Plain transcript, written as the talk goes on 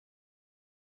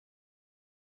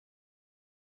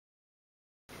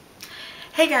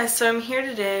Hey guys, so I'm here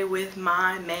today with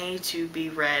my May to be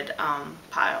read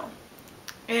pile.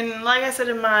 And like I said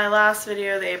in my last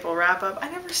video, the April wrap-up, I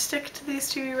never stick to these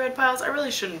to be read piles. I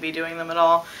really shouldn't be doing them at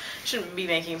all. Shouldn't be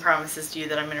making promises to you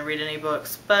that I'm going to read any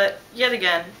books. But yet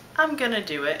again, I'm going to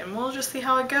do it and we'll just see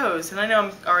how it goes. And I know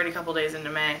I'm already a couple days into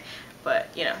May, but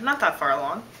you know, not that far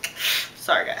along.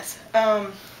 Sorry guys.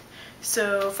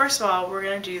 So first of all, we're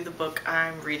going to do the book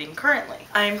I'm reading currently.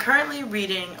 I am currently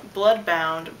reading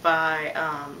Bloodbound by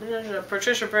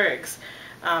Patricia Briggs.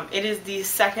 It is the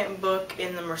second book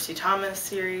in the Mercy Thomas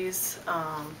series.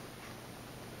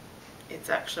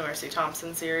 It's actually Mercy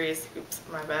Thompson series. Oops,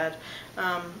 my bad.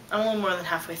 I'm a little more than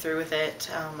halfway through with it.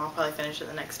 I'll probably finish it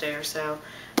the next day or so.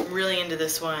 I'm really into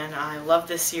this one. I love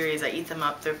this series. I eat them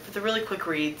up. They're really quick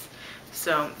reads.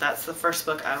 So that's the first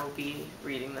book I will be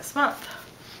reading this month.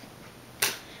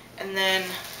 And then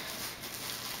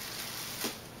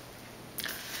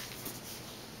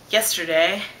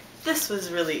yesterday, this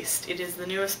was released. It is the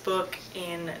newest book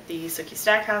in the Sookie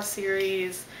Stackhouse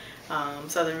series,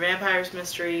 Southern Vampires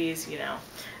Mysteries, you know.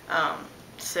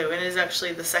 So it is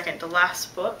actually the second to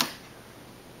last book.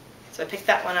 So I picked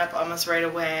that one up almost right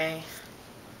away.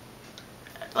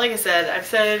 Like I said, I've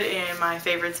said in my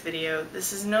favorites video,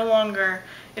 this is no longer,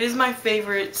 it is my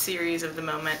favorite series of the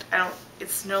moment.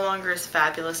 It's no longer as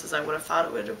fabulous as I would have thought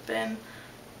it would have been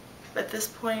at this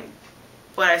point,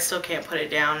 but I still can't put it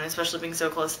down, and especially being so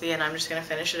close to the end, I'm just going to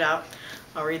finish it out.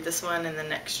 I'll read this one, and then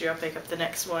next year I'll pick up the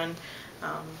next one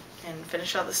and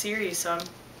finish out the series, so I'm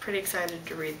pretty excited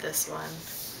to read this one.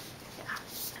 Yeah.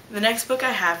 The next book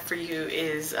I have for you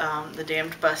is The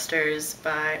Damned Busters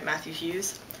by Matthew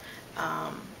Hughes.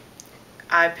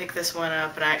 I picked this one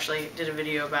up and I actually did a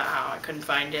video about how I couldn't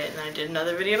find it, and then I did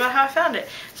another video about how I found it.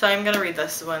 So I'm going to read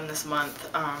this one this month,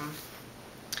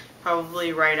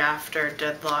 probably right after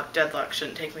Deadlock. Deadlock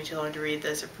shouldn't take me too long to read.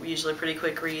 Those are usually pretty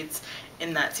quick reads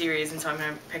in that series, and so I'm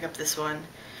going to pick up this one.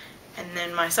 And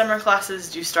then my summer classes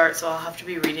do start, so I'll have to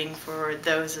be reading for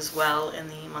those as well in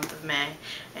the month of May.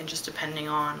 And just depending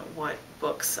on what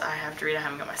books I have to read, I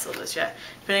haven't got my syllabus yet.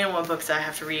 Depending on what books I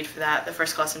have to read for that, the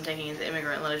first class I'm taking is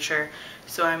immigrant literature,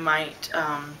 so I might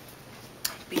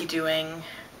be doing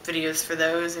videos for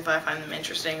those if I find them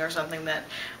interesting or something that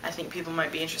I think people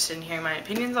might be interested in hearing my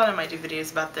opinions on. I might do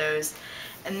videos about those.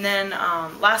 And then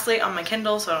lastly, on my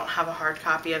Kindle, so I don't have a hard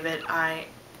copy of it, I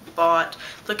bought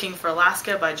Looking for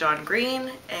Alaska by John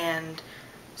Green, and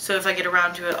so if I get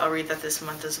around to it, I'll read that this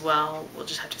month as well. We'll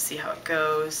just have to see how it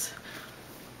goes.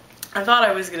 I thought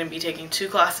I was going to be taking 2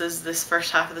 classes this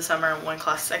first half of the summer and 1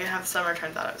 class the second half of the summer.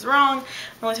 Turned out I was wrong. I'm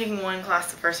only taking 1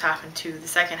 class the first half and 2 the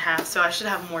second half, so I should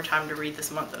have more time to read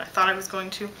this month than I thought I was going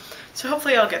to. So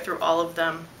hopefully I'll get through all of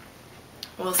them.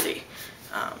 We'll see.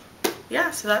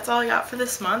 Yeah, so that's all I got for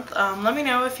this month. Let me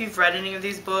know if you've read any of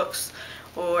these books,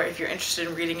 or if you're interested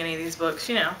in reading any of these books,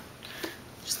 you know.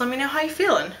 Just let me know how you're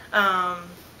feeling. Well,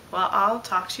 I'll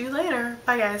talk to you later.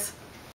 Bye guys.